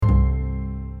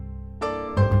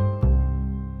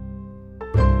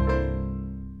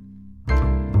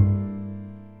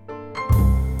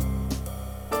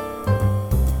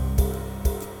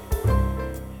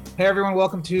Hey everyone,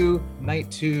 welcome to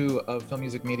night 2 of Film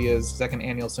Music Media's second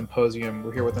annual symposium.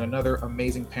 We're here with another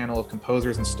amazing panel of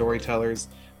composers and storytellers.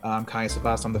 I'm Kai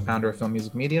Savas, I'm the founder of Film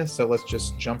Music Media, so let's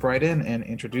just jump right in and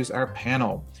introduce our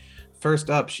panel.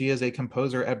 First up, she is a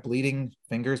composer at Bleeding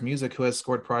Fingers Music who has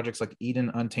scored projects like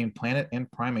Eden, Untamed Planet,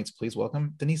 and Primates. Please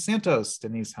welcome Denise Santos.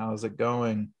 Denise, how's it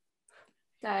going?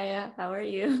 Kaya, how are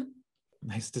you?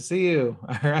 Nice to see you.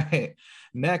 All right.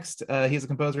 Next, he's a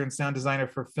composer and sound designer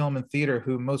for film and theater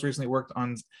who most recently worked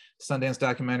on Sundance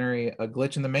documentary A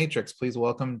Glitch in the Matrix. Please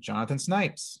welcome Jonathan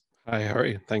Snipes. Hi, how are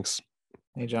you? Thanks.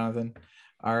 Hey, Jonathan.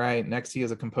 All right. Next, he is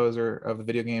a composer of the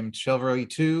video game Chivalry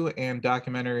 2 and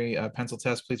documentary Pencil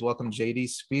Test. Please welcome JD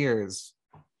Spears.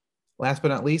 Last but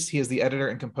not least, he is the editor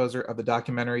and composer of the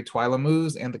documentary Twyla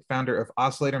Moose and the founder of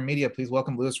Oscillator Media. Please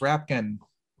welcome Louis Rapkin.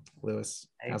 Louis,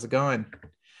 how's it going?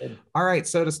 Good. All right,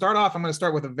 so to start off, I'm going to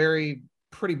start with a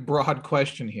pretty broad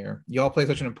question here. You all play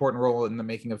such an important role in the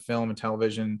making of film and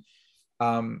television.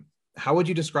 How would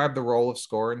you describe the role of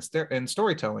score in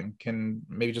storytelling? Can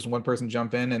maybe just one person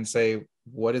jump in and say,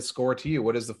 what is score to you?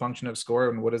 What is the function of score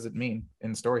and what does it mean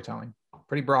in storytelling?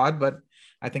 Pretty broad, but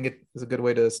I think it is a good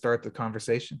way to start the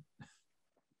conversation.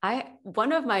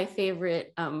 One of my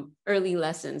favorite early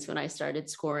lessons when I started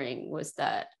scoring was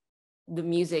that the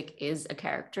music is a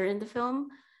character in the film.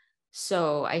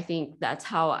 So I think that's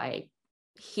how I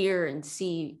hear and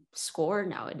see score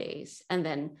nowadays. And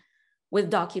then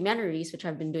with documentaries, which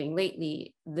I've been doing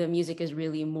lately, the music is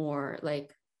really more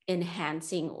like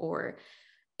enhancing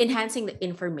the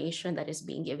information that is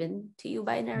being given to you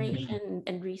by narration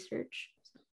and research.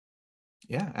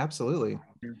 Yeah, absolutely.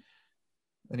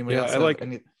 Anybody Yeah, else? I like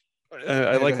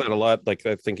that a lot. Like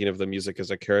thinking of the music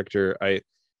as a character.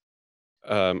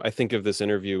 I think of this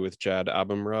interview with Jad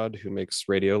Abumrad, who makes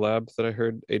Radiolab, that I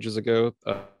heard ages ago,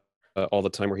 all the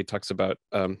time, where he talks about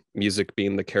music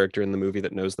being the character in the movie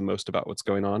that knows the most about what's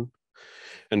going on,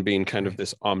 and being kind of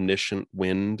this omniscient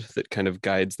wind that kind of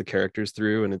guides the characters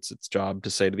through, and it's its job to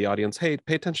say to the audience, hey,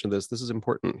 pay attention to this. This is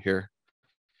important here.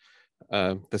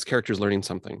 This character is learning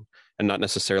something, and not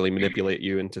necessarily manipulate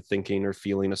you into thinking or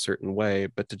feeling a certain way,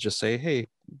 but to just say, hey,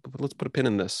 let's put a pin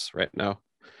in this right now.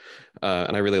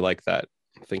 And I really like that,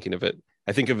 thinking of it.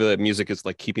 I think of the music as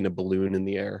like keeping a balloon in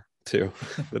the air too.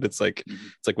 That it's like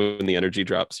when the energy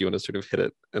drops, you want to sort of hit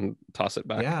it and toss it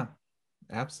back. Yeah,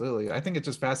 absolutely. I think it's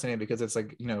just fascinating because it's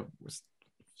like,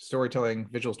 storytelling,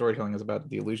 visual storytelling is about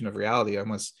the illusion of reality,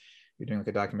 unless you're doing like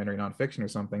a documentary nonfiction or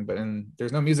something. But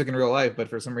there's no music in real life, but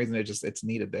for some reason it's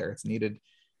needed there. It's needed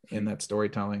in that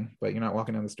storytelling, but you're not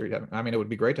walking down the street. I mean, it would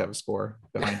be great to have a score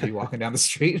behind you walking down the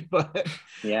street, but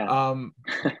yeah.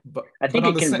 But I think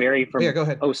it can vary from. Yeah, go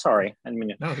ahead. Oh, sorry. I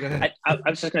mean, no, go ahead. I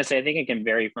was just going to say, I think it can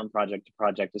vary from project to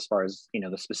project as far as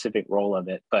the specific role of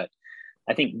it. But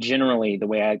I think generally the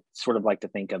way I sort of like to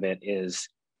think of it is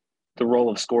the role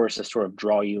of score is to sort of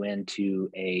draw you into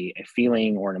a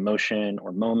feeling or an emotion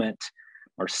or moment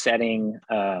or setting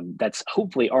that's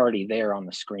hopefully already there on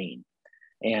the screen.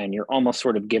 And you're almost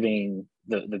sort of giving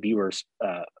the viewers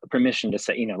permission to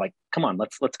say, like, come on,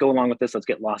 let's go along with this. Let's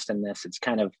get lost in this. It's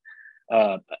kind of,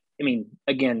 I mean,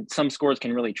 again, some scores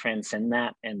can really transcend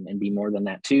that and be more than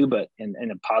that too, but in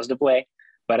a positive way.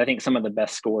 But I think some of the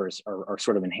best scores are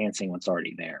sort of enhancing what's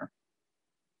already there.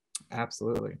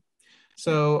 Absolutely.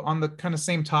 So on the kind of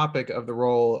same topic of the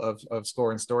role of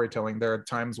score and storytelling, there are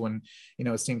times when,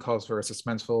 a scene calls for a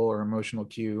suspenseful or emotional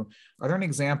cue. Are there any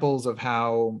examples of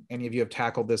how any of you have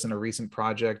tackled this in a recent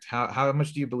project? How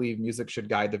much do you believe music should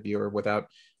guide the viewer without,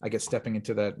 I guess, stepping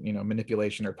into that,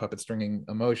 manipulation or puppet stringing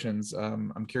emotions?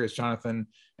 I'm curious, Jonathan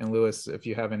and Louis, if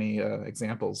you have any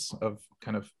examples of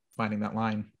kind of finding that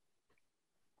line.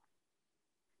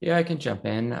 Yeah, I can jump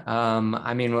in.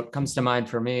 I mean, what comes to mind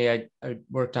for me, I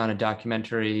worked on a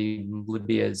documentary,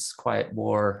 Libya's Quiet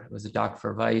War. It was a doc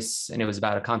for Vice, and it was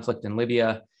about a conflict in Libya.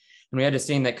 And we had a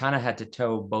scene that kind of had to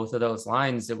toe both of those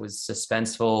lines. It was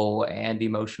suspenseful and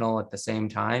emotional at the same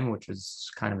time, which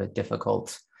was kind of a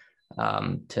difficult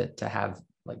to have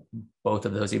like both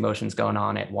of those emotions going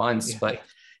on at once. Yeah. But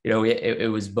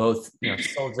it was both,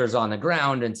 soldiers on the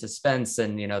ground and suspense,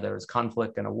 and, there was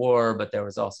conflict and a war, but there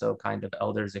was also kind of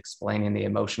elders explaining the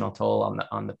emotional toll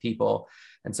on the people.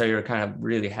 And so you're kind of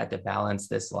really had to balance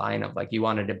this line of like, you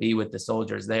wanted to be with the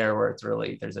soldiers there where it's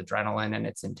really, there's adrenaline and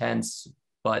it's intense,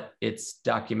 but it's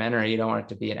documentary. You don't want it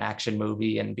to be an action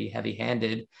movie and be heavy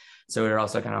handed. So we're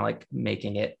also kind of like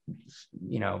making it,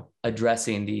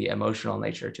 addressing the emotional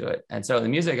nature to it. And so the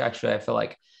music actually, I feel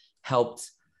like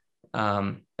helped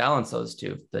balance those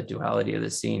two, the duality of the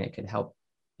scene. It can help,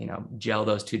 gel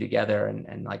those two together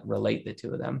and like relate the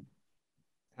two of them.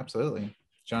 Absolutely.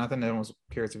 Jonathan, I was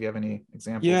curious if you have any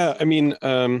examples. Yeah, I mean,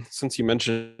 since you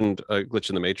mentioned Glitch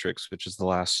in the Matrix, which is the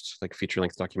last like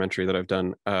feature-length documentary that I've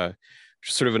done,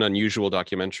 sort of an unusual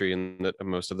documentary in that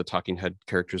most of the talking head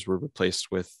characters were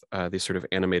replaced with these sort of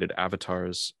animated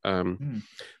avatars,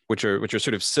 which are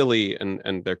sort of silly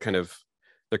and they're kind of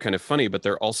funny, but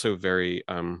they're also very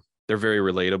they're very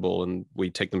relatable, and we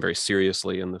take them very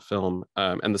seriously in the film.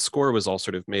 And the score was all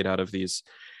sort of made out of these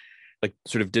like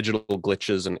sort of digital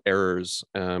glitches and errors.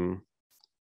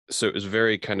 So it was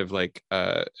very kind of like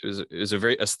it was a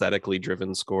very aesthetically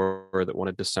driven score that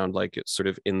wanted to sound like it's sort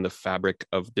of in the fabric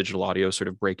of digital audio sort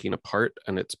of breaking apart,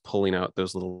 and it's pulling out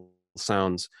those little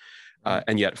sounds,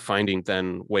 and yet finding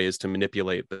then ways to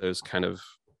manipulate those kind of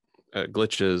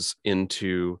glitches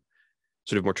into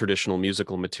sort of more traditional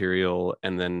musical material,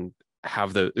 and then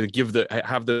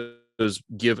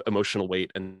give emotional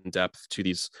weight and depth to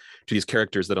these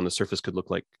characters that on the surface could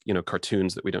look like, you know,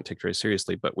 cartoons that we don't take very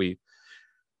seriously, but we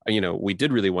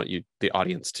did really want the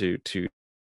audience to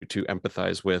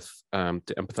empathize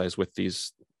with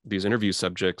these interview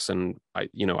subjects. And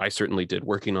I certainly did,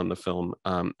 working on the film.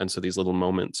 And so these little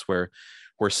moments where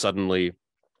suddenly,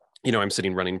 you know, I'm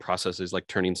sitting running processes like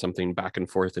turning something back and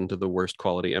forth into the worst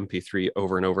quality MP3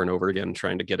 over and over and over again,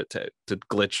 trying to get it to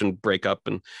glitch and break up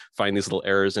and find these little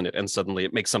errors in it. And suddenly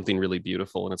it makes something really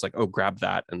beautiful. And it's like, oh, grab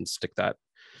that and stick that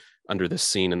under this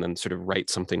scene and then sort of write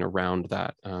something around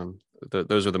that.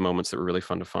 Those are the moments that were really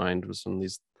fun to find, was when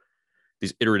these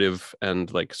iterative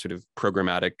and like sort of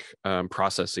programmatic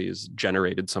processes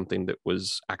generated something that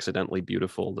was accidentally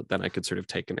beautiful that then I could sort of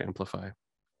take and amplify.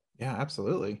 Yeah,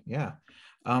 absolutely. Yeah.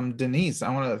 Denise, I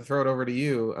want to throw it over to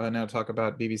you now to talk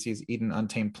about BBC's Eden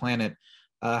Untamed Planet.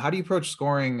 How do you approach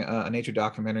scoring a nature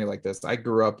documentary like this? I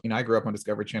grew up on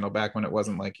Discovery Channel back when it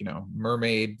wasn't like, you know,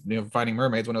 finding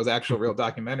mermaids, when it was actual real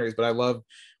documentaries, but I love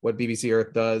what BBC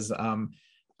Earth does.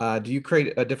 Do you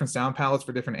create a different sound palettes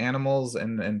for different animals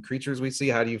and creatures we see?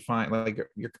 How do you find I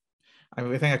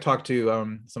think I talked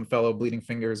to some fellow Bleeding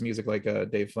Fingers music, like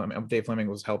Dave Fleming. Dave Fleming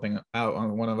was helping out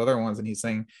on one of the other ones, and he's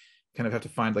saying kind of have to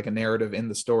find like a narrative in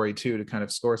the story too to kind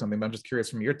of score something. But I'm just curious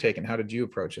from your take, and how did you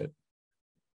approach it?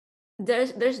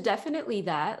 There's definitely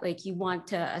that, like, you want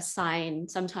to assign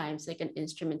sometimes like an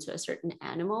instrument to a certain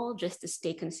animal just to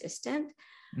stay consistent.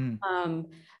 And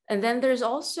then there's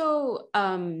also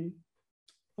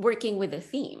working with a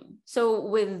theme. So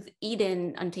with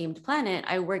Eden Untamed Planet,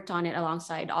 I worked on it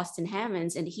alongside Austin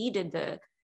Hammonds, and he did the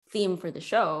theme for the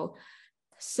show.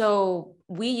 So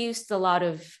we used a lot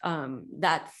of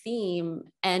that theme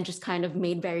and just kind of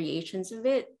made variations of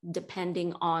it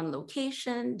depending on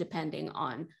location, depending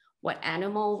on what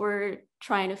animal we're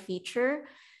trying to feature.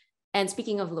 And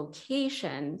speaking of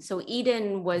location, so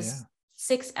Eden was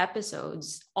 6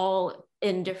 episodes, all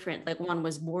in different, like one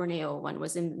was Borneo, one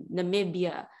was in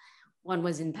Namibia, one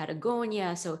was in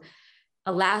Patagonia, so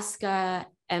Alaska,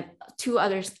 and 2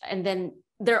 others. And then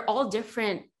they're all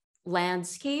different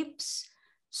landscapes.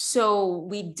 So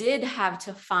we did have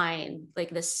to find like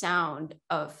the sound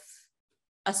of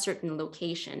a certain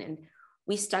location, and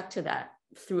we stuck to that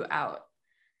throughout.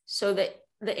 So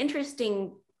the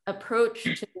interesting approach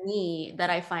to me that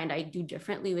I find I do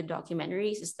differently with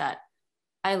documentaries is that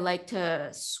I like to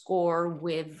score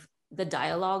with the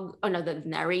dialogue, the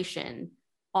narration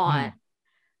on,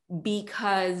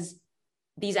 because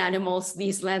these animals,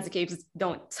 these landscapes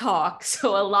don't talk.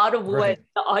 So a lot of what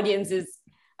the audience is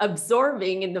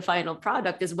absorbing in the final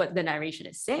product is what the narration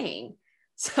is saying.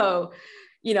 So,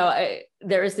 you know,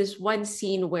 there is this one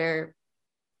scene where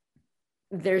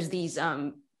there's these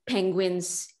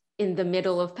penguins in the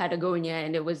middle of Patagonia,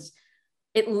 and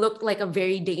it looked like a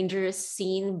very dangerous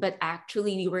scene, but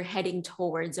actually we were heading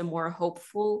towards a more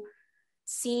hopeful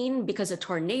scene because a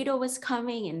tornado was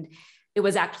coming, and it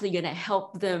was actually going to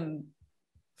help them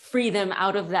free them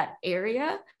out of that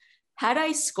area. Had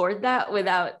I scored that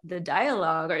without the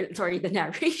dialogue, the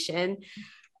narration,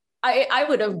 I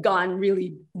would have gone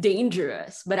really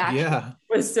dangerous, but actually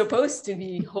was supposed to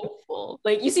be hopeful.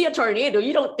 Like, you see a tornado,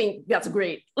 you don't think that's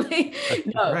great.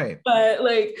 No, but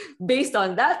like based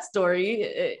on that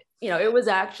story, it was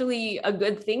actually a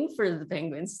good thing for the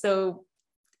penguins. So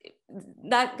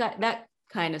that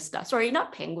kind of stuff. Sorry,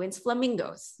 not penguins,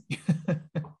 flamingos.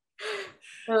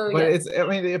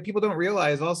 But people don't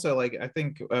realize also, like, I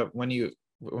think when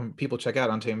people check out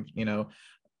Untamed,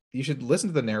 you should listen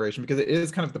to the narration, because it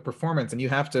is kind of the performance, and you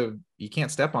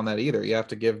can't step on that either. You have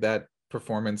to give that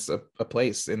performance a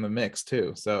place in the mix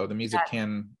too. So the music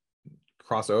can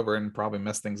cross over and probably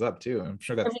mess things up too. I'm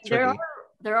sure that's tricky.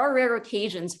 There are rare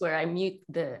occasions where I mute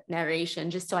the narration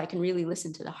just so I can really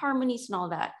listen to the harmonies and all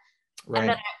that. Right. And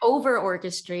then I over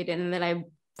orchestrate it, and then I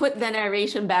put the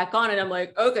narration back on, and I'm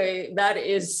like, okay, that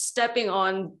is stepping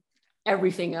on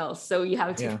everything else. So you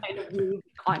have to kind of really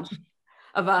be conscious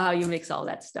about how you mix all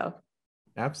that stuff.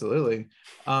 Absolutely.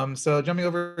 So jumping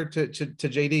over to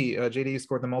JD, JD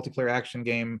scored the multiplayer action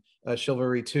game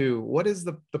Chivalry 2. What is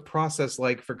the process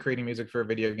like for creating music for a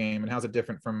video game, and how's it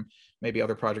different from maybe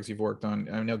other projects you've worked on?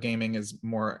 I know gaming is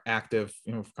more active,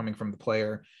 coming from the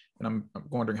player, and I'm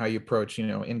wondering how you approach,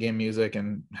 in-game music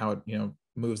and how it,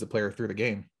 moves the player through the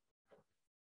game.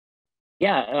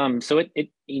 Yeah, so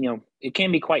it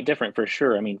can be quite different for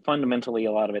sure. I mean, fundamentally,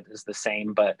 a lot of it is the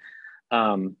same, but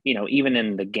even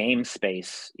in the game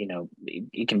space,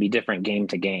 it can be different game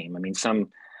to game. I mean, some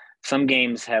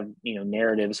games have,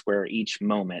 narratives where each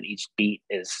moment, each beat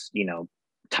is,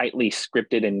 tightly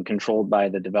scripted and controlled by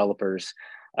the developers.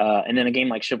 And then a game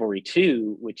like Chivalry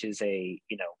 2, which is an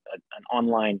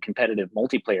online competitive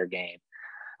multiplayer game,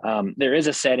 there is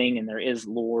a setting and there is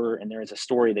lore and there is a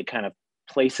story that kind of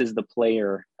places the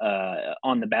player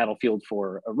on the battlefield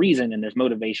for a reason, and there's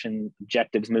motivation,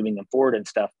 objectives moving them forward and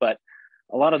stuff. But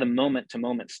a lot of the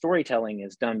moment-to-moment storytelling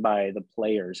is done by the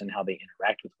players and how they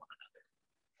interact with one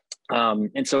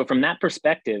another. And so from that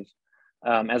perspective,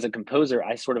 as a composer,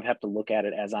 I sort of have to look at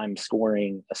it as I'm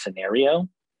scoring a scenario.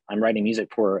 I'm writing music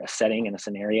for a setting and a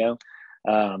scenario.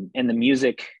 And the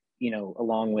music,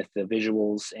 along with the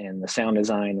visuals and the sound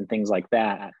design and things like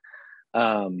that,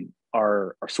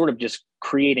 are sort of just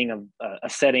creating a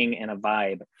setting and a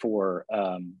vibe for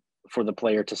the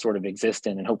player to sort of exist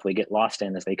in and hopefully get lost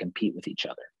in as they compete with each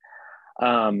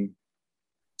other.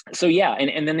 So yeah,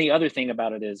 and then the other thing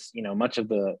about it is, much of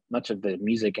the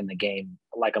music in the game,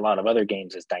 like a lot of other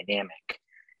games, is dynamic.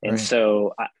 And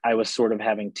so I was sort of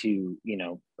having to,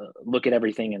 look at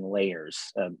everything in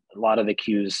layers. A lot of the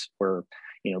cues were,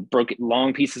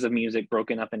 long pieces of music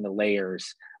broken up into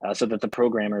layers, so that the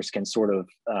programmers can sort of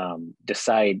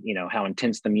decide, how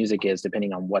intense the music is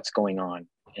depending on what's going on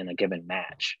in a given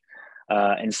match.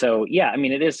 And so, yeah, I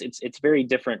mean, it's very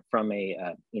different from a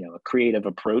creative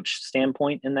approach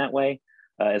standpoint in that way,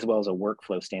 as well as a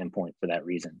workflow standpoint for that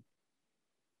reason.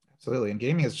 Absolutely. And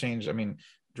gaming has changed. I mean,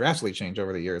 drastically changed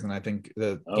over the years. And I think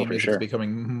the game music is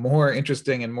becoming more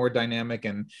interesting and more dynamic,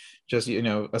 and just,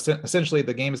 essentially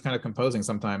the game is kind of composing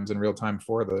sometimes in real time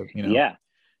for the, Yeah.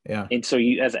 Yeah. And so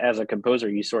you, as a composer,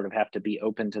 you sort of have to be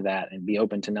open to that and be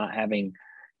open to not having,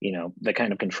 the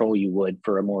kind of control you would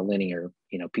for a more linear,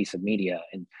 piece of media.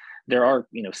 And there are,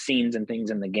 scenes and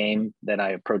things in the game that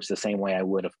I approach the same way I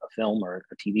would a film or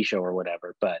a TV show or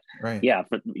whatever. But yeah,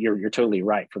 but you're totally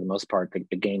right. For the most part,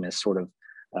 the game is sort of,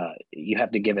 you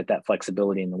have to give it that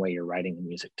flexibility in the way you're writing the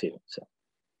music too. So.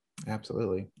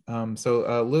 Absolutely.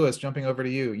 So Lewis, jumping over to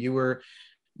you, you were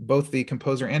both the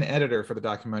composer and editor for the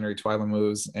documentary Twyla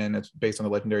Moves, and it's based on the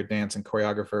legendary dance and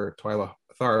choreographer Twyla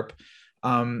Tharp.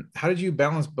 How did you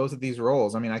balance both of these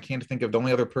roles? I mean, I can't think of, the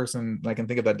only other person I can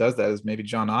think of that does that is maybe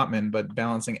John Ottman, but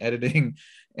balancing editing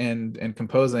and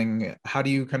composing, how do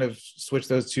you kind of switch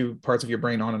those two parts of your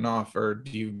brain on and off, or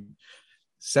do you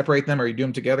separate them, or you do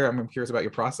them together? I'm curious about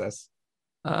your process.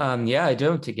 Yeah, I do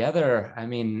them together. I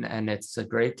mean, and it's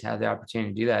great to have the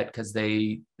opportunity to do that, because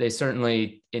they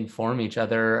certainly inform each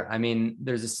other. I mean,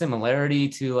 there's a similarity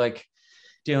to like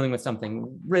dealing with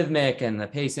something rhythmic and the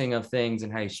pacing of things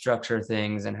and how you structure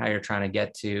things and how you're trying to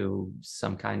get to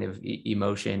some kind of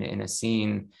emotion in a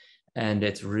scene. And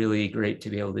it's really great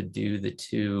to be able to do the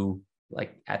two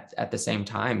like at the same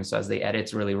time. So as the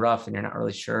edit's really rough and you're not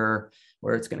really sure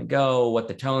where it's going to go, what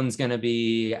the tone's going to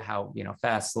be, how,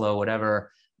 fast, slow,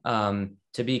 whatever,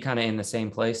 to be kind of in the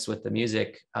same place with the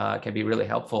music can be really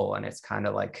helpful. And it's kind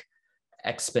of like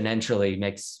exponentially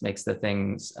makes the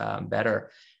things better.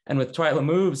 And with Twyla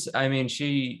Moves, I mean,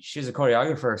 she's a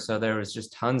choreographer, so there was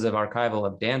just tons of archival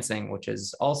of dancing, which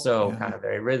is also kind of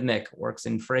very rhythmic, works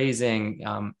in phrasing.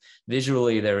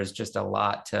 Visually, there was just a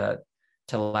lot to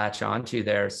latch onto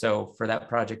there. So for that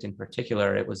project in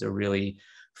particular, it was a really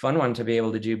fun one to be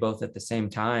able to do both at the same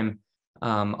time.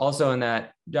 Also in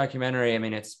that documentary, I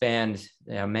mean, it spanned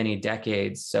many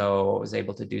decades, so I was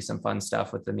able to do some fun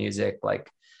stuff with the music, like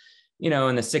in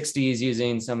the 60s,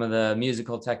 using some of the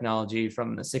musical technology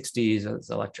from the 60s,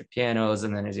 it's electric pianos.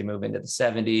 And then as you move into the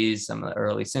 70s, some of the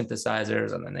early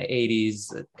synthesizers, and then the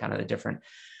 80s, kind of the different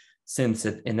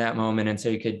synths in that moment. And so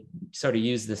you could sort of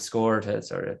use the score to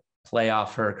sort of play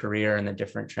off her career and the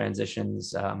different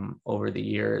transitions over the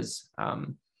years.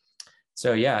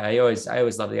 So yeah, I always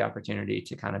love the opportunity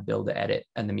to kind of build the edit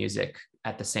and the music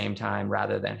at the same time,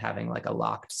 rather than having like a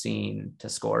locked scene to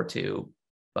score to.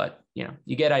 But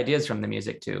you get ideas from the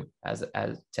music too, as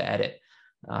to edit.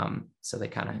 So they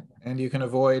kind of, and you can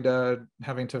avoid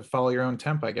having to follow your own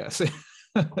temp, I guess.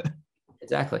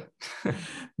 Exactly.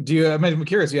 Do you, I'm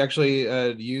curious, do you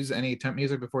actually use any temp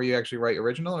music before you actually write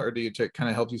original, or do you kind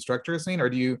of help you structure a scene, or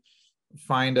do you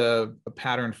find a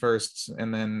pattern first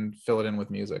and then fill it in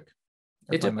with music?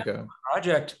 Or It find depends like on the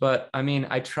project, but I mean,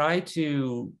 I try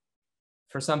to,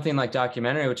 for something like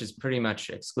documentary, which is pretty much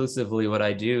exclusively what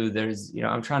I do, there's,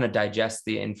 I'm trying to digest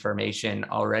the information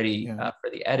already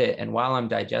for the edit. And while I'm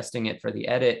digesting it for the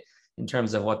edit, in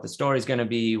terms of what the story's going to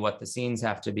be, what the scenes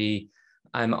have to be,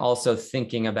 I'm also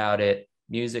thinking about it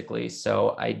musically.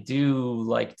 So I do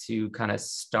like to kind of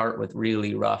start with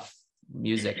really rough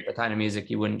music, the kind of music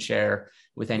you wouldn't share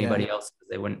with anybody else because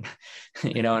they wouldn't,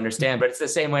 understand. But it's the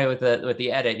same way with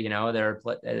the edit. There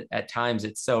are at times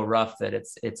it's so rough that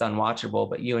it's unwatchable.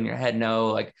 But you in your head know,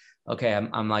 like, okay,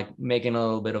 I'm like making a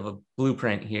little bit of a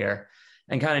blueprint here,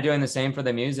 and kind of doing the same for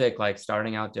the music, like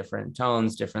starting out different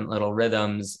tones, different little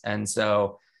rhythms, and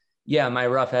so. Yeah, my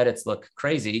rough edits look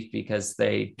crazy because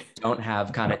they don't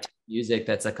have kind of music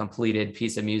that's a completed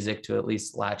piece of music to at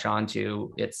least latch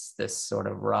onto. It's this sort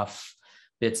of rough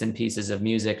bits and pieces of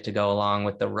music to go along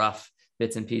with the rough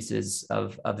bits and pieces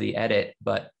of the edit.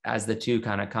 But as the two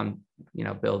kind of come,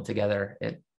 build together,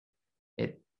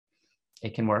 it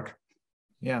can work.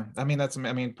 Yeah, I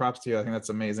mean, props to you. I think that's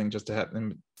amazing just to have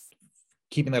them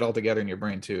keeping that all together in your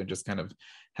brain too, and just kind of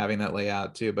having that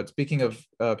layout too. But speaking of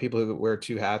people who wear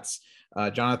two hats,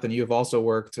 Jonathan, you have also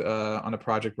worked on a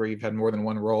project where you've had more than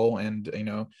one role, and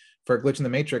for Glitch in the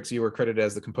Matrix, you were credited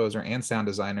as the composer and sound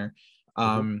designer.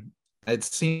 It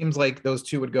seems like those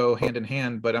two would go hand in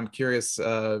hand, but I'm curious,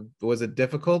 was it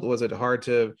difficult? Was it hard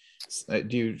to,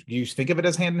 do you think of it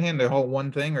as hand in hand, the whole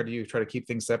one thing, or do you try to keep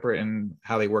things separate and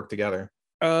how they work together?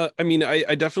 I mean,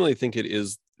 I definitely think it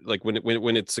is, like,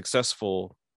 when it's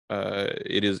successful,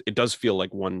 it does feel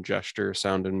like one gesture,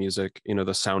 sound and music. The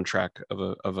soundtrack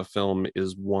of a film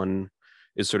is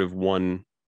sort of one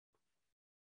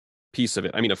piece of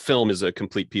it. I mean, a film is a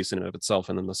complete piece in and of itself,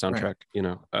 and then the soundtrack,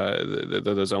 right.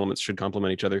 Those elements should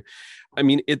complement each other. I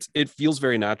mean, it feels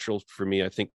very natural for me, I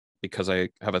think, because I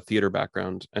have a theater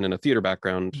background, and in a theater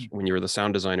background, when you're the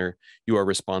sound designer, you are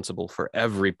responsible for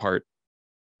every part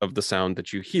of the sound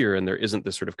that you hear, and there isn't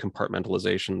this sort of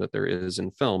compartmentalization that there is in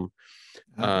film.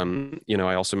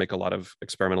 I also make a lot of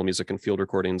experimental music and field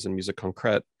recordings and musique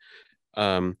concrète.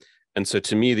 And so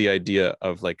to me, the idea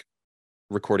of like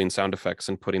recording sound effects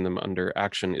and putting them under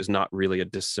action is not really a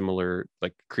dissimilar,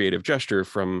 like, creative gesture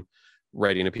from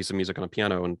writing a piece of music on a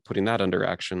piano and putting that under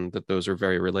action, that those are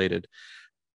very related.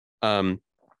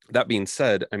 That being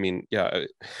said, I mean, yeah,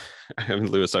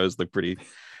 Lewis, I'm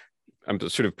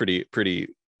sort of pretty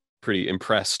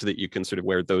impressed that you can sort of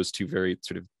wear those two very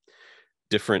sort of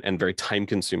different and very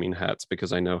time-consuming hats,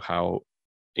 because I know how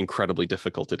incredibly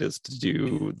difficult it is to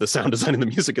do the sound design and the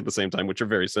music at the same time, which are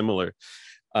very similar.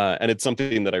 And it's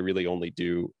something that I really only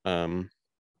do on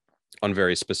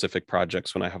very specific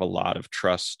projects when I have a lot of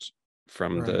trust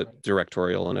from the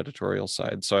directorial and editorial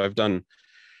side. So I've done,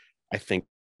 I think,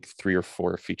 3 or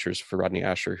 4 features for Rodney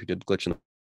Asher, who did Glitch in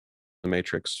the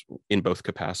Matrix, in both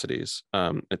capacities.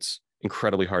 It's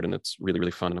incredibly hard, and it's really,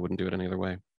 really fun, and I wouldn't do it any other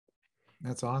way.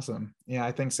 That's awesome. Yeah,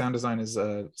 I think sound design is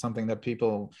something that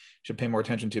people should pay more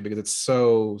attention to, because it's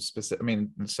so specific. I mean,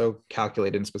 it's so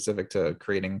calculated and specific to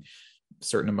creating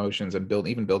certain emotions and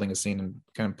building a scene, and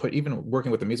kind of even working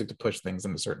with the music to push things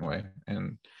in a certain way.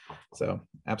 And so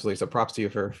absolutely. So props to you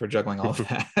for juggling all of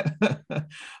that.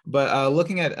 But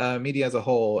looking at media as a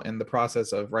whole and the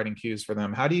process of writing cues for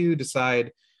them, how do you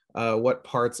decide what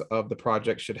parts of the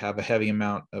project should have a heavy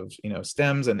amount of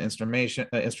stems and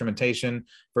instrumentation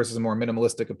versus a more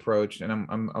minimalistic approach? And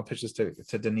I'll pitch this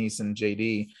to Denise and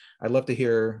JD. I'd love to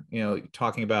hear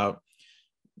talking about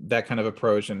that kind of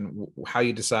approach and how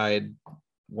you decide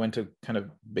when to kind of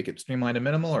make it streamlined and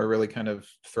minimal, or really kind of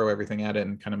throw everything at it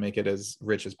and kind of make it as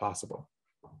rich as possible.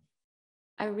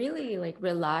 I really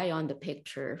rely on the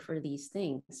picture for these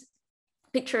things,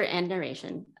 picture and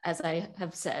narration, as I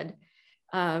have said.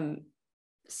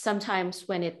 Sometimes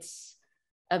when it's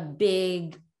a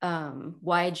big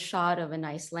wide shot of a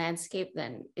nice landscape,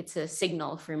 then it's a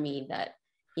signal for me that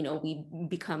we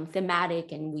become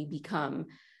thematic and we become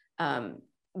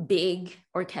big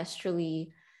orchestrally.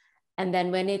 And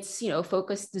then when it's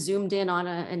focused, zoomed in on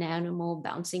an animal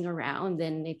bouncing around,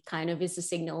 then it kind of is a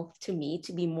signal to me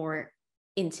to be more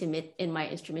intimate in my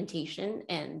instrumentation,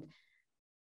 and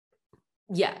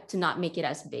to not make it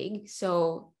as big.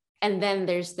 So, and then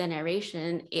there's the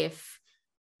narration. If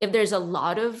there's a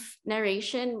lot of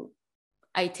narration,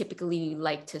 I typically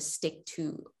like to stick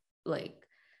to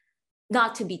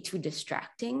not to be too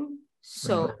distracting.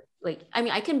 So I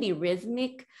mean, I can be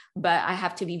rhythmic, but I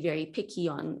have to be very picky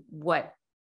on what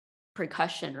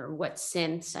percussion or what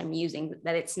synths I'm using,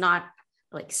 that it's not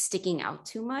like sticking out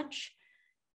too much.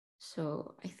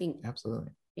 So I think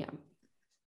Absolutely. yeah.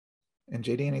 And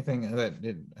JD, anything that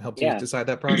helped you Yeah. decide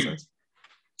that process?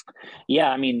 Yeah,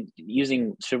 I mean,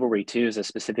 using Chivalry 2 as a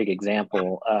specific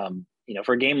example, you know,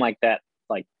 for a game like that,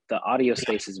 like the audio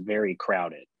space is very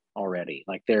crowded already.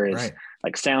 Like there is Right.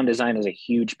 like sound design is a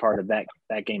huge part of that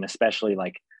game, especially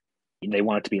like they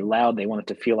want it to be loud. They want it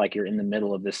to feel like you're in the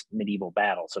middle of this medieval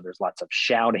battle. So there's lots of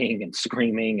shouting and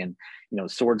screaming and, you know,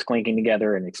 swords clinking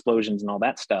together and explosions and all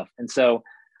that stuff. And so,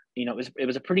 you know, it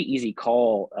was a pretty easy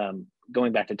call,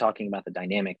 going back to talking about the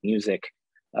dynamic music,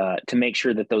 to make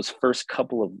sure that those first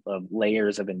couple of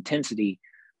layers of intensity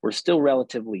were still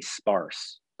relatively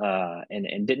sparse,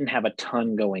 and didn't have a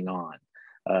ton going on,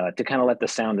 to kind of let the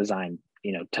sound design,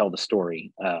 you know, tell the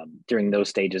story, during those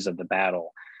stages of the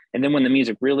battle. And then when the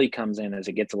music really comes in, as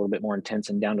it gets a little bit more intense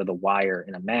and down to the wire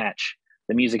in a match,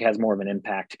 the music has more of an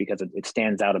impact because it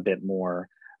stands out a bit more,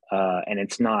 and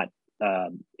it's not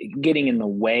getting in the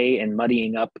way and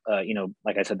muddying up, you know,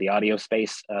 like I said, the audio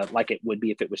space, like it would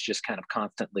be if it was just kind of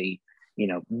constantly, you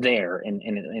know, there and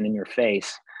in your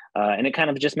face. And it kind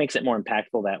of just makes it more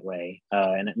impactful that way,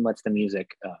 and it lets the music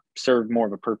serve more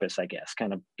of a purpose, I guess,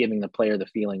 kind of giving the player the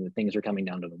feeling that things are coming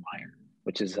down to the wire,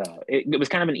 which is, it was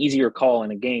kind of an easier call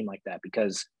in a game like that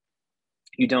because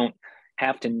you don't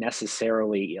have to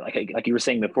necessarily, like you were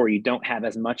saying before, you don't have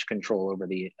as much control over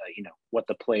the, you know, what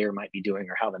the player might be doing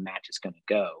or how the match is going to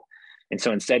go. And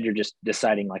so instead you're just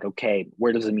deciding like, okay,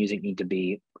 where does the music need to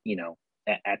be, you know,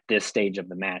 at this stage of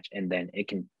the match? And then it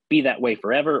can be that way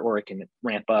forever, or it can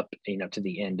ramp up, you know, to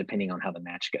the end, depending on how the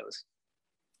match goes.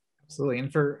 Absolutely.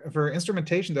 And for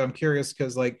instrumentation though, I'm curious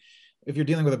because like if you're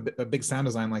dealing with a big sound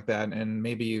design like that, and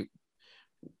maybe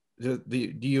do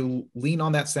you lean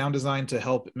on that sound design to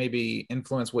help maybe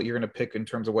influence what you're going to pick in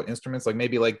terms of what instruments? Like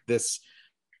maybe like this,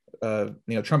 you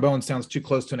know, trombone sounds too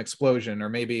close to an explosion, or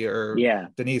maybe, or Yeah.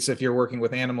 Denise, if you're working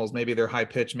with animals, maybe they're high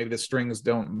pitched, maybe the strings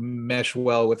don't mesh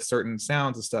well with certain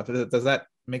sounds and stuff. Does that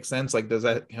make sense? Like, does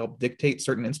that help dictate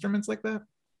certain instruments like that?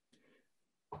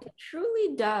 It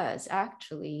truly does,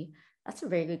 actually. That's a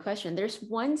very good question. There's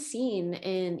one scene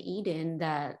in Eden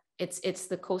that it's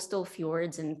the coastal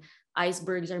fjords and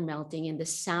icebergs are melting, and the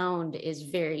sound is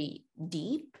very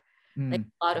deep, like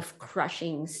a lot of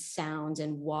crushing sounds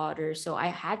and water. So I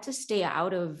had to stay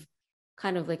out of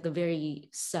kind of like the very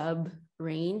sub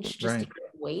range just to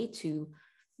get way to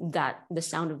that, the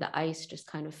sound of the ice, just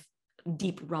kind of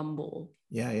deep rumble.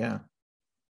 Yeah.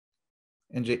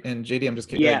 And JD, I'm just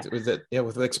kidding. Yeah. Was that, yeah,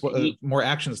 with more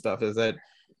action stuff, is that,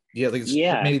 yeah, like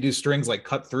Yeah, maybe do strings like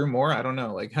cut through more? I don't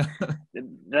know. Like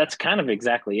that's kind of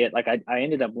exactly it. Like I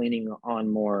ended up leaning on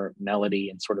more melody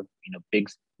and sort of, you know,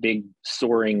 big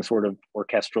soaring sort of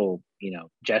orchestral, you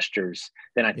know, gestures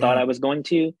than I thought I was going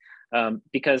to,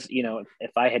 because, you know,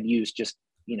 if I had used just,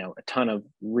 you know, a ton of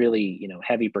really, you know,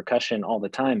 heavy percussion all the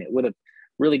time, it would have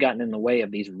really gotten in the way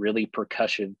of these really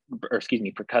percussive,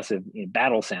 you know,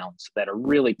 battle sounds that are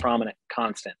really prominent,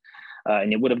 constant.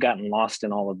 And it would have gotten lost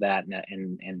in all of that,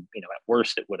 and you know, at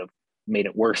worst it would have made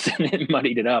it worse and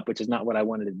muddied it up, which is not what I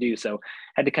wanted to do. So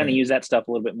had to kind of use that stuff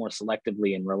a little bit more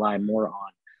selectively and rely more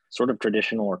on sort of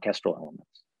traditional orchestral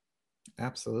elements.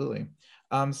 Absolutely.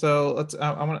 So let's,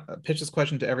 I want to pitch this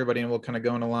question to everybody, and we'll kind of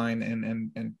go in a line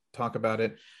and talk about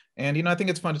it. And, you know, I think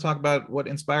it's fun to talk about what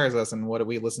inspires us and what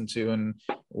we listen to and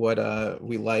what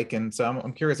we like. And so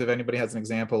I'm curious if anybody has an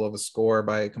example of a score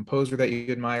by a composer that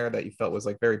you admire that you felt was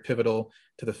like very pivotal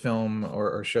to the film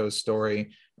or show's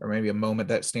story, or maybe a moment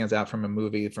that stands out from a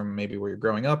movie from maybe where you're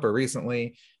growing up or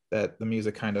recently, that the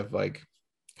music kind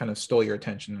of stole your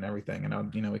attention and everything.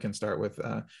 And, you know, we can start with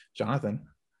Jonathan.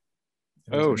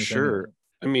 Oh, sure.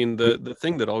 I mean, the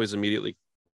thing that always immediately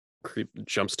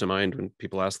jumps to mind when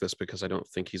people ask this, because I don't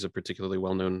think he's a particularly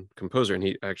well-known composer, and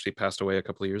he actually passed away a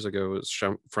couple of years ago, is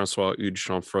Francois Eudes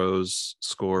Chanfrot's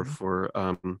score for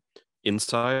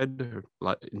Inside, or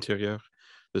L'Intérieur,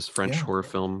 this French horror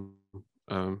film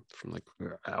from like,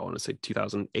 I want to say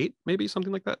 2008, maybe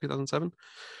something like that, 2007,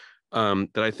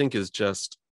 that I think is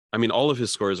just, I mean, all of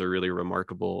his scores are really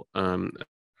remarkable,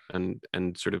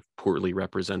 and sort of poorly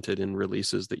represented in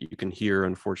releases that you can hear,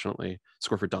 unfortunately.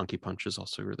 Score for Donkey Punch is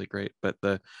also really great, but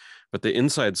the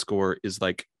Inside score is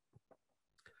like,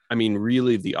 I mean,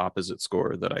 really the opposite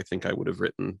score that I think I would have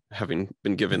written having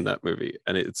been given that movie.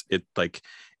 And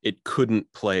it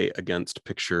couldn't play against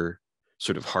picture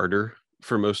sort of harder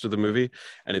for most of the movie,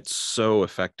 and it's so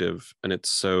effective, and it's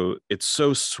so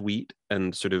sweet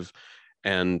and sort of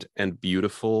and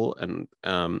beautiful,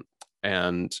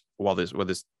 and while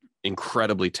this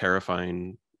incredibly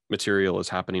terrifying material is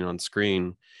happening on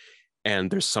screen,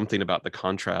 and there's something about the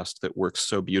contrast that works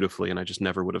so beautifully, and I just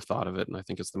never would have thought of it, and I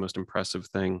think it's the most impressive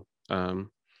thing. And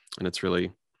it's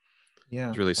really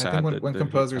sad. I think when that he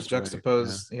composers passed away.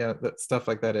 juxtapose that stuff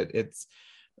like that, it's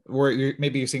where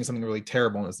maybe you're seeing something really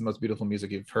terrible and it's the most beautiful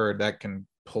music you've heard, that can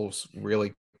pulse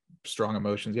really strong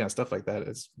emotions. Yeah, stuff like that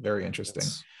is very interesting.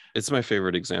 It's my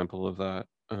favorite example of that.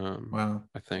 Wow.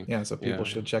 I think. Yeah, so people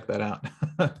should check that out.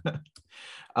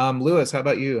 Lewis, how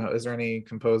about you? Is there any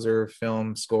composer,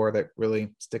 film, score that really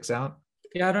sticks out?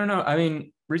 Yeah, I don't know. I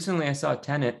mean, recently I saw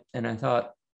Tenet, and I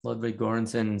thought Ludwig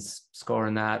Göransson's score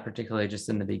in that, particularly just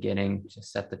in the beginning,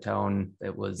 just set the tone.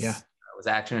 It was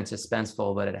action and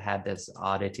suspenseful, but it had this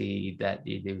oddity that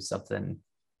you knew something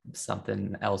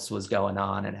else was going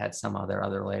on. It had some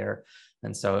other layer,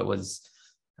 and so it was,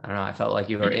 I don't know, I felt like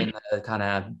you were in the kind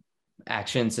of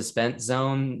action suspense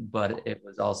zone, but it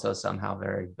was also somehow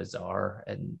very bizarre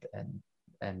and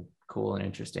cool and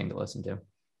interesting to listen to.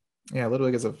 Yeah,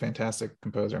 Ludwig is a fantastic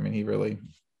composer. I mean, he really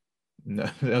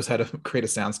knows how to create a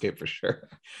soundscape for sure.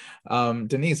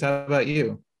 Denise, how about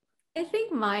you? I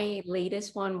think my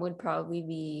latest one would probably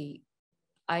be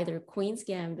either Queen's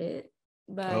Gambit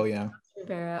by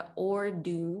Rivera or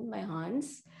Dune by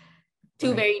Hans.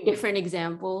 Two very different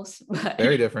examples, but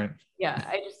very different.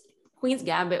 Yeah, Queen's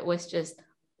Gambit was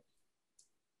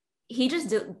he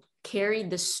just carried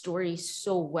the story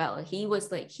so well.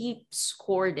 He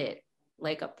scored it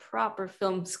like a proper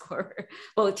film score.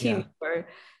 Well, team score.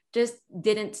 Just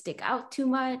didn't stick out too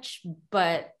much,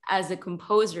 but as a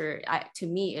composer, to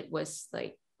me, it was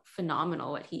like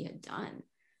phenomenal what he had done.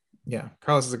 Yeah,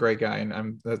 Carlos is a great guy, and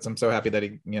I'm so happy that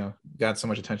he got so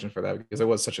much attention for that, because it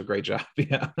was such a great job.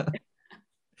 Yeah.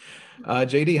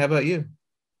 JD, how about you?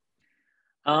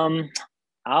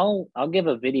 I'll give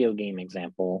a video game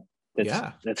example.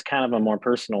 That's kind of a more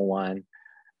personal one.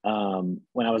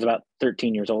 When I was about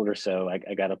 13 years old or so,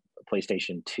 I got a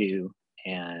PlayStation 2,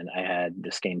 and I had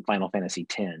this game, Final Fantasy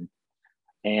X.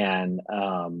 And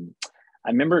I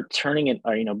remember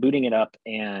booting it up,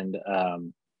 and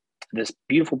this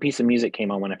beautiful piece of music came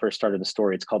on when I first started the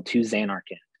story. It's called To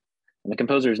Xanarkand. And the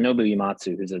composer is Nobuo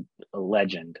Uematsu, who's a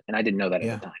legend. And I didn't know that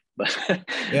at the time.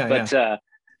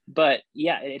 But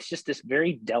it's just this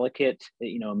very delicate,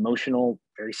 emotional,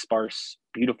 very sparse,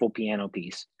 beautiful piano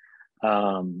piece.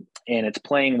 And it's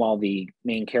playing while the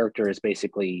main character is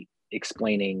basically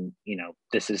explaining,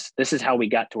 this is how we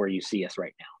got to where you see us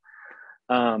right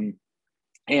now.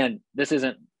 And this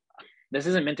isn't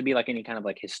meant to be like any kind of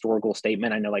like historical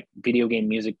statement. I know like video game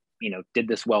music, did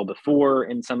this well before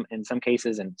in some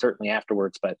cases, and certainly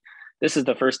afterwards, but this is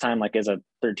the first time, like as a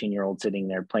 13-year-old sitting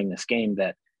there playing this game,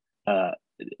 that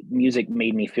music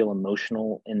made me feel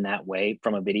emotional in that way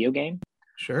from a video game.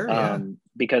 Sure. Yeah.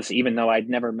 Because even though I'd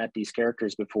never met these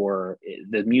characters before,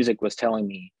 the music was telling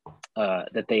me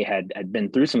that they had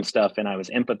been through some stuff, and I was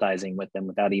empathizing with them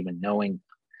without even knowing.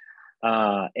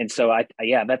 And so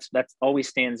that's always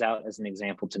stands out as an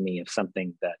example to me of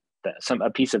something a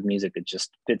piece of music that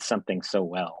just fits something so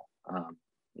well.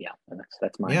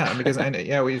 That's mine. Yeah, because when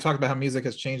you talk about how music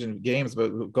has changed in games,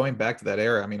 but going back to that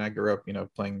era, I mean, I grew up,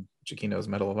 playing Giacchino's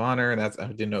Medal of Honor, and I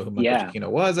didn't know who Michael Giacchino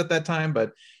was at that time,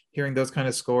 but hearing those kind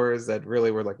of scores that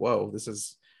really were like, whoa, this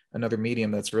is another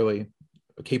medium that's really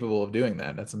capable of doing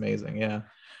that. That's amazing. Yeah.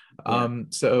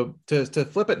 So to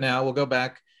flip it now, we'll go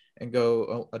back and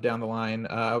go down the line.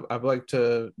 I'd like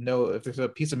to know if there's a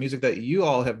piece of music that you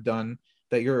all have done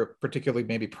that you're particularly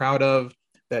maybe proud of,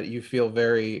 that you feel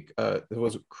very it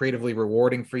was creatively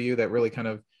rewarding for you, that really kind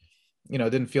of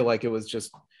didn't feel like it was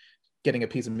just getting a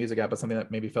piece of music out, but something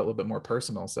that maybe felt a little bit more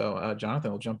personal. So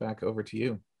Jonathan, we'll jump back over to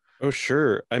you. Oh,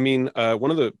 sure. I mean,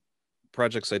 one of the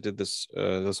projects I did this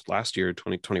last year,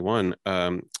 2021,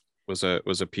 was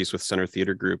a piece with Center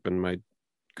Theater Group and my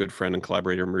good friend and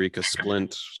collaborator Marika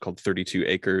Splint, called 32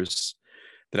 Acres,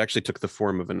 that actually took the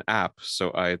form of an app.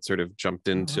 So I had sort of jumped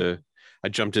into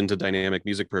dynamic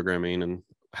music programming and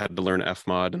had to learn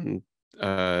Fmod and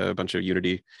a bunch of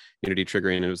Unity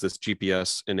triggering. It was this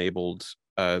GPS enabled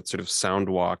sort of sound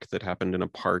walk that happened in a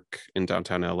park in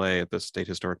downtown LA at the State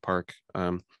Historic Park.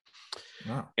 And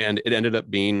it ended up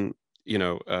being,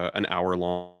 an hour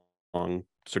long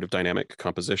sort of dynamic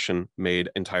composition made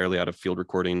entirely out of field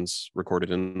recordings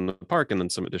recorded in the park, and then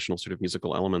some additional sort of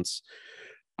musical elements.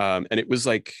 And it was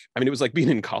like being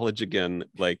in college again,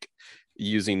 like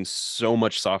using so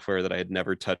much software that I had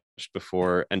never touched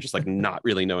before, and just like not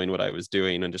really knowing what I was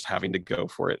doing, and just having to go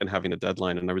for it and having a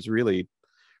deadline. And I was really,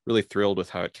 really thrilled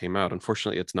with how it came out.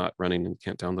 Unfortunately, it's not running and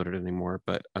can't download it anymore,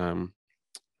 but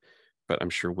I'm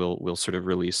sure we'll sort of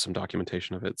release some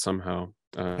documentation of it somehow.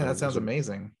 That sounds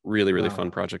amazing. Really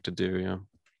fun project to do. Yeah.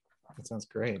 That sounds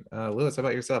great. Lewis, how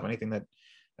about yourself? Anything that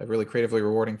really creatively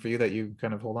rewarding for you that you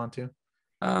kind of hold on to?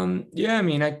 Yeah, I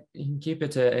mean, I can keep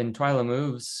it to in Twyla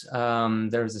Moves.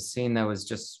 There was a scene that was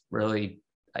just really,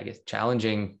 I guess,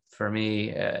 challenging for me.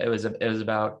 It was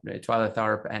about Twyla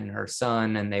Tharp and her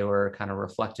son, and they were kind of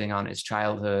reflecting on his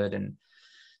childhood and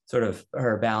sort of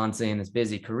her balancing this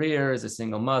busy career as a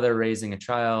single mother raising a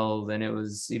child. And it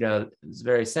was, you know, it was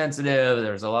very sensitive.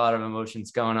 There was a lot of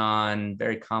emotions going on,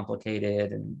 very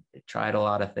complicated, and it tried a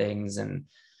lot of things. And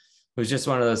it was just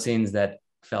one of those scenes that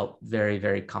felt very,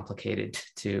 very complicated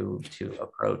to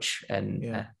approach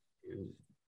and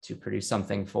to produce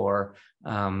something for.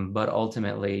 But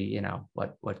ultimately, you know,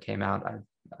 what came out,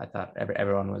 I thought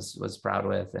everyone was proud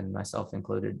with, and myself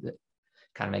included, that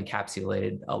kind of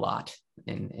encapsulated a lot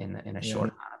in a short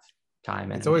amount of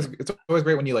time. And it's always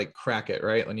great when you like crack it,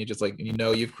 right? When you just like, you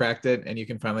know, you've cracked it and you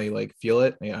can finally like feel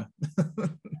it. Yeah.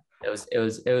 It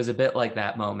was a bit like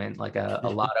that moment, like a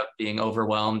lot of being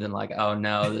overwhelmed and like, oh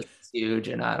no, this is huge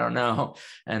and I don't know.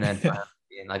 And then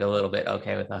being like a little bit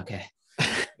okay with okay.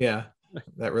 Yeah.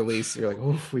 That release, you're like,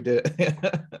 oof, we did it.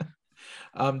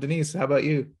 Denise, how about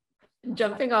you?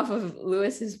 Jumping off of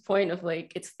Lewis's point of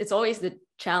like, it's always the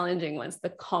challenging ones, the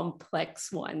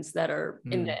complex ones that are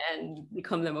in the end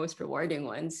become the most rewarding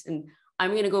ones. And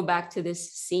I'm going to go back to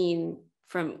this scene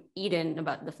from Eden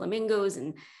about the flamingos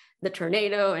and the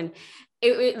tornado. And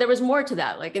there was more to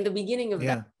that. Like in the beginning of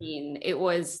that scene, it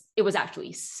was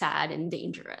actually sad and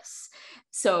dangerous.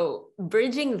 So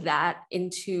bridging that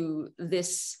into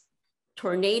this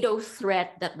tornado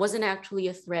threat that wasn't actually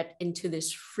a threat into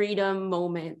this freedom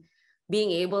moment,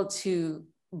 being able to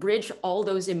bridge all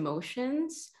those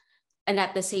emotions and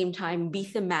at the same time be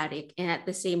thematic and at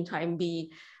the same time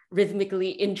be rhythmically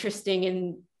interesting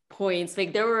in points.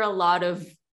 Like there were a lot of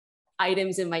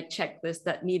items in my checklist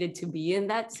that needed to be in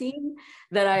that scene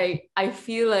that I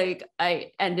feel like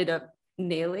I ended up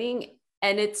nailing.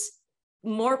 And it's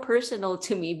more personal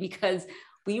to me because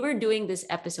we were doing this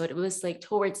episode, it was like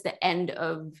towards the end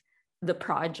of the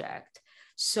project.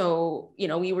 So, you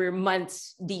know, we were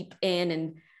months deep in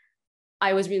and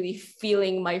I was really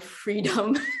feeling my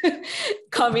freedom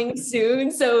coming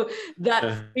soon. So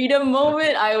that freedom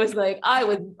moment, I was like, I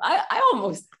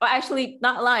almost, actually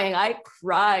not lying, I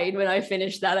cried when I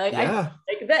finished that. I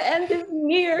like the end is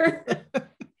near.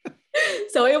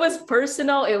 So it was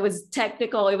personal, it was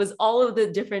technical, it was all of the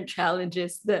different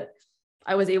challenges that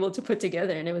I was able to put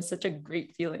together. And it was such a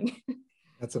great feeling.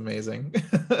 That's amazing.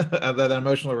 That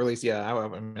emotional release. Yeah, I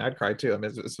mean, I'd cry too. I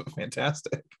mean, it's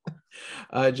fantastic.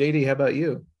 JD, how about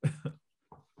you?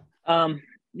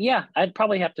 Yeah, I'd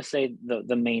probably have to say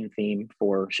the main theme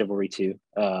for Chivalry 2.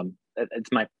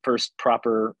 It's my first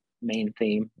proper main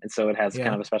theme, and so it has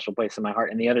kind of a special place in my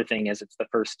heart. And the other thing is, it's the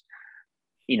first,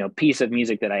 you know, piece of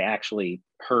music that I actually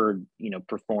heard, you know,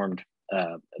 performed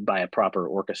by a proper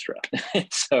orchestra.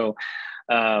 So,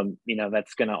 you know,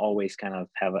 that's going to always kind of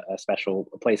have a special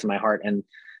place in my heart. And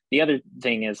the other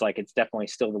thing is, like, it's definitely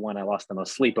still the one I lost the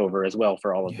most sleep over as well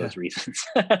for all of those reasons.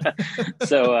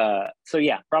 So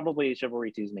yeah, probably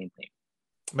Chivalry 2's main theme.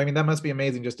 I mean, that must be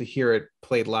amazing just to hear it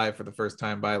played live for the first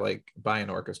time by an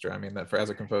orchestra. I mean, that as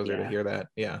a composer to hear that,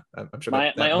 I'm sure.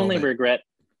 My only regret,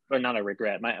 or not a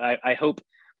regret, I hope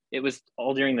it was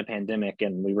all during the pandemic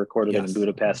and we recorded it in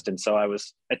Budapest, and so I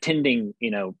was attending, you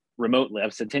know, remotely. I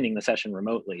was attending the session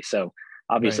remotely, so.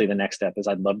 Obviously, the next step is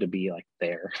I'd love to be like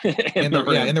there in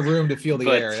the room to feel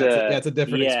the air. That's a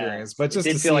different experience. But just it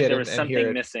did to feel see like it there was and something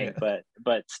hear it, missing,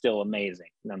 but still amazing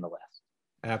nonetheless.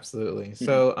 Absolutely.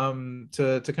 So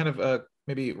to kind of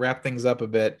maybe wrap things up a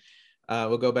bit,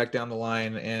 we'll go back down the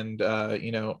line, and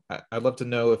you know, I'd love to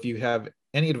know if you have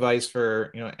any advice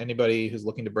for, you know, anybody who's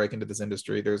looking to break into this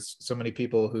industry. There's so many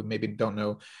people who maybe don't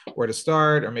know where to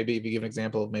start, or maybe if you give an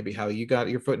example of maybe how you got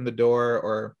your foot in the door,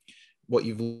 or what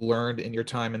you've learned in your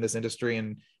time in this industry.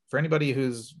 And for anybody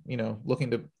who's, you know,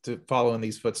 looking to follow in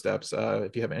these footsteps,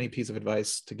 if you have any piece of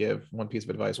advice to give, one piece of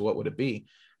advice, what would it be?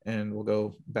 And we'll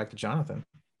go back to Jonathan.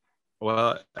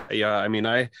 Well, yeah, I mean,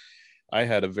 I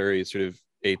had a very sort of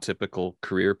atypical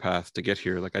career path to get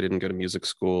here. Like, I didn't go to music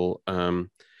school,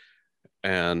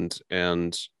 and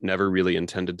never really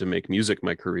intended to make music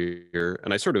my career.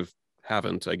 And I sort of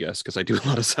haven't, I guess, because I do a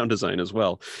lot of sound design as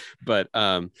well. But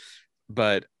I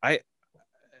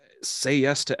say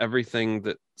yes to everything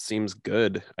that seems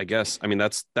good, I guess. I mean,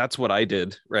 that's what I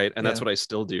did, right? And that's what I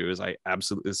still do, is I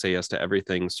absolutely say yes to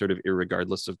everything, sort of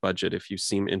irregardless of budget. If you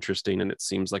seem interesting and it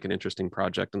seems like an interesting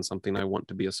project and something I want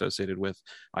to be associated with,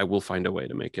 I will find a way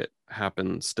to make it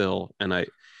happen still. And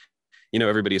you know,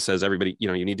 everybody says, you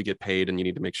know, you need to get paid and you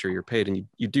need to make sure you're paid, and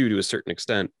you do to a certain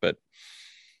extent, but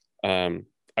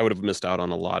I I would have missed out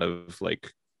on a lot of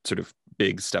like sort of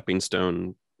big stepping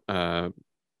stone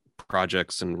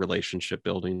projects and relationship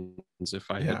buildings if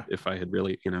I had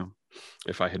really,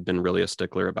 if I had been really a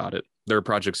stickler about it. There are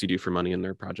projects you do for money and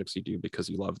there are projects you do because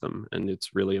you love them, and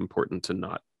it's really important to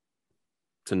not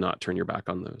turn your back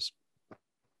on those.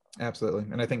 Absolutely.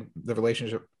 And I think the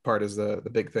relationship part is the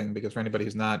big thing, because for anybody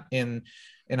who's not in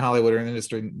Hollywood or in the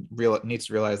industry needs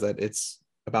to realize that it's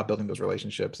about building those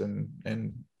relationships, and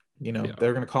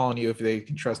they're going to call on you if they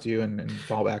can trust you and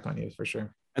fall back on you, for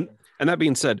sure. And that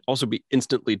being said, also be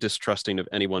instantly distrusting of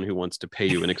anyone who wants to pay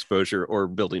you an exposure or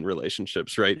building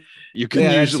relationships, right? You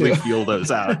can usually feel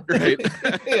those out, right?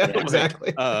 Yeah,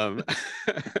 exactly.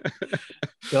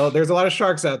 So there's a lot of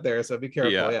sharks out there, so be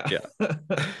careful.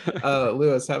 Yeah.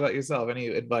 Lewis, how about yourself? Any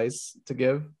advice to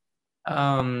give?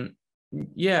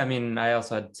 Yeah, I mean, I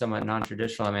also had somewhat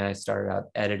non-traditional. I mean, I started out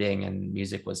editing, and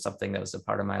music was something that was a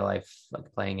part of my life,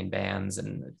 like playing in bands,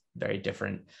 and very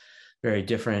different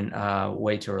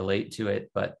way to relate to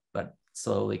it, but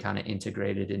slowly kind of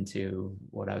integrated into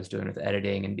what I was doing with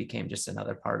editing and became just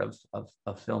another part of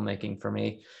filmmaking for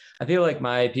me. I feel like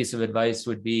my piece of advice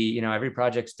would be, every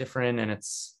project's different, and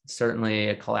it's certainly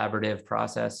a collaborative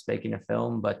process making a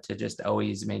film, but to just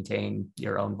always maintain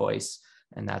your own voice.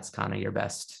 And that's kind of your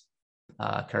best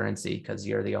currency, because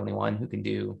you're the only one who can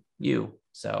do you.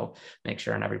 So make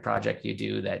sure in every project you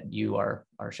do that you are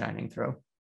shining through.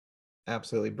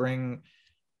 Absolutely.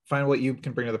 Find what you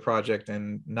can bring to the project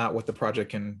and not what the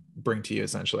project can bring to you,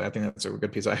 essentially. I think that's a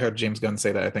good piece. I heard James Gunn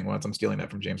say that, I think once. I'm stealing that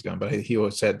from James Gunn, but he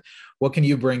always said, what can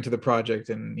you bring to the project,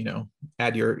 and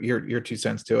add your 2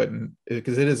 cents to it. And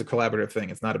because it is a collaborative thing,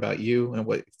 it's not about you and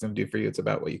what it's going to do for you, it's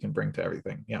about what you can bring to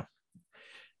everything. Yeah,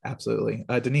 absolutely.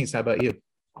 Denise, how about you?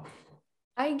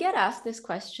 I get asked this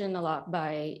question a lot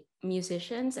by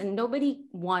musicians, and nobody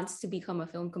wants to become a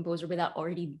film composer without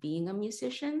already being a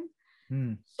musician.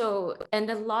 So, and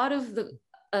a lot of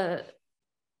the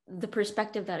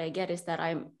perspective that I get is that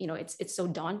it's so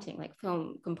daunting. Like,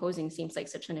 film composing seems like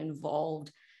such an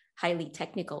involved, highly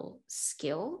technical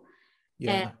skill.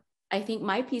 Yeah. And I think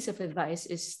my piece of advice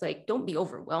is, like, don't be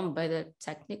overwhelmed by the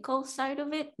technical side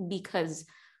of it, because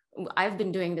I've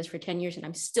been doing this for 10 years and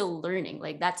I'm still learning.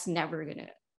 Like, that's never going to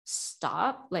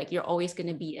stop. Like, you're always going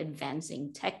to be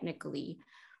advancing technically.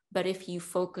 But if you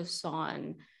focus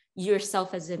on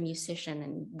yourself as a musician,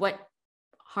 and what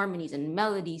harmonies and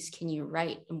melodies can you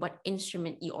write, and what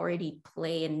instrument you already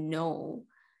play and know,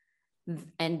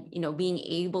 and being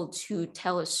able to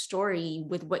tell a story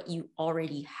with what you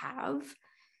already have,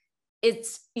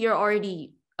 you're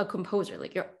already a composer.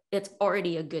 Like, it's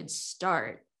already a good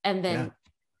start. And then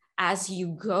as you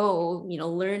go,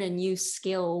 learn a new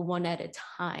skill one at a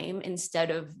time,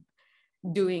 instead of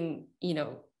doing,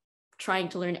 trying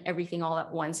to learn everything all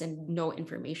at once, and no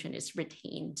information is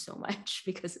retained so much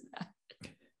because of that.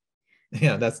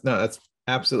 Yeah, that's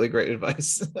absolutely great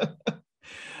advice.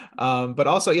 But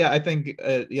also, I think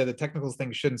the technical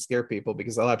thing shouldn't scare people,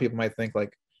 because a lot of people might think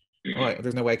like, oh,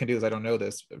 there's no way I can do this, I don't know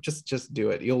this. Just do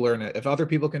it. You'll learn it. If other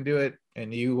people can do it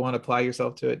and you want to apply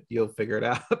yourself to it, you'll figure it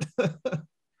out.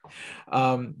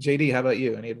 JD, how about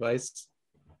you? Any advice?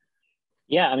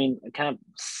 Yeah, I mean, kind of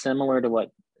similar to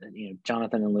what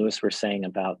Jonathan and Lewis were saying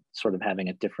about sort of having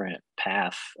a different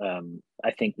path.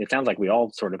 I think it sounds like we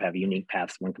all sort of have unique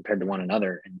paths when compared to one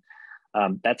another,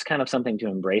 and that's kind of something to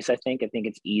embrace. I think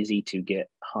it's easy to get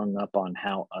hung up on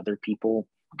how other people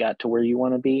got to where you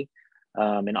want to be,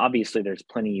 and obviously there's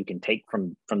plenty you can take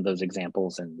from those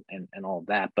examples and all of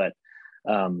that, but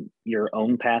your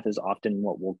own path is often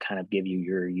what will kind of give you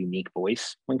your unique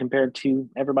voice when compared to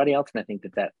everybody else, and I think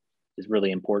that is really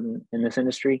important in this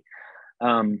industry.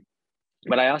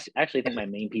 But I actually think my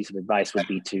main piece of advice would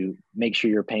be to make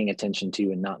sure you're paying attention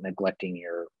to and not neglecting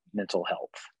your mental health.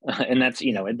 And that's,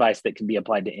 advice that can be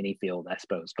applied to any field, I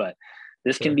suppose. But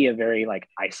this can be a very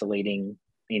isolating,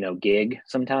 gig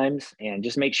sometimes. And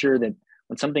just make sure that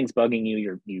when something's bugging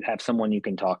you, you have someone you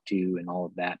can talk to and all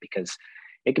of that, because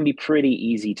it can be pretty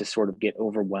easy to sort of get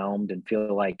overwhelmed and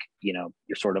feel like, you're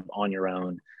sort of on your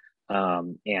own.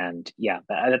 And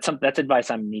that's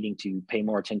advice I'm needing to pay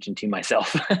more attention to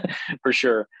myself for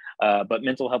sure. But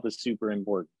mental health is super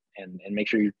important, and make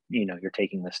sure you're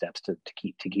taking the steps to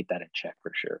keep that in check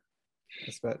for sure.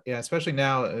 Yeah, especially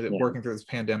now working through this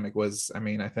pandemic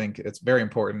I think it's very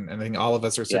important. And I think all of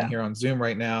us are sitting here on Zoom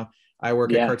right now. I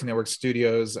work at Cartoon Network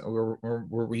Studios.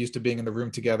 We're used to being in the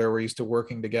room together. We're used to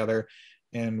working together,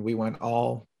 and we went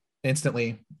all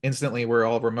instantly we're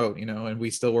all remote, and we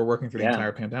still were working through the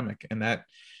entire pandemic, and that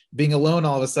being alone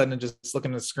all of a sudden and just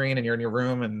looking at the screen and you're in your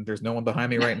room and there's no one behind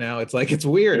me right now. It's like, it's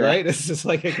weird, Yeah. right? It's just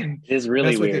like, it is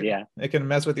really weird. it can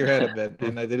mess with your head a bit.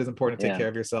 And it is important to take care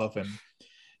of yourself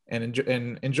and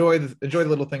enjoy the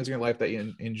little things in your life that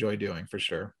you enjoy doing, for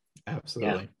sure.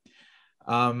 Absolutely.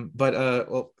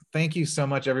 Well, thank you so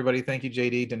much, everybody. Thank you,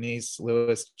 JD, Denise,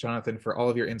 Lewis, Jonathan, for all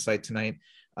of your insight tonight.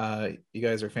 You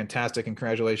guys are fantastic, and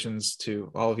congratulations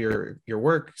to all of your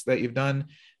work that you've done.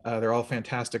 They're all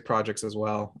fantastic projects as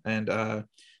well. And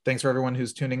thanks for everyone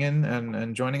who's tuning in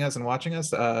and joining us and watching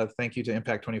us. Thank you to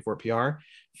Impact 24 PR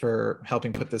for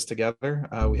helping put this together.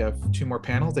 We have 2 more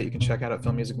panels that you can check out at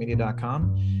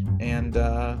filmmusicmedia.com. And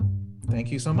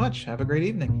thank you so much. Have a great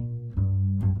evening.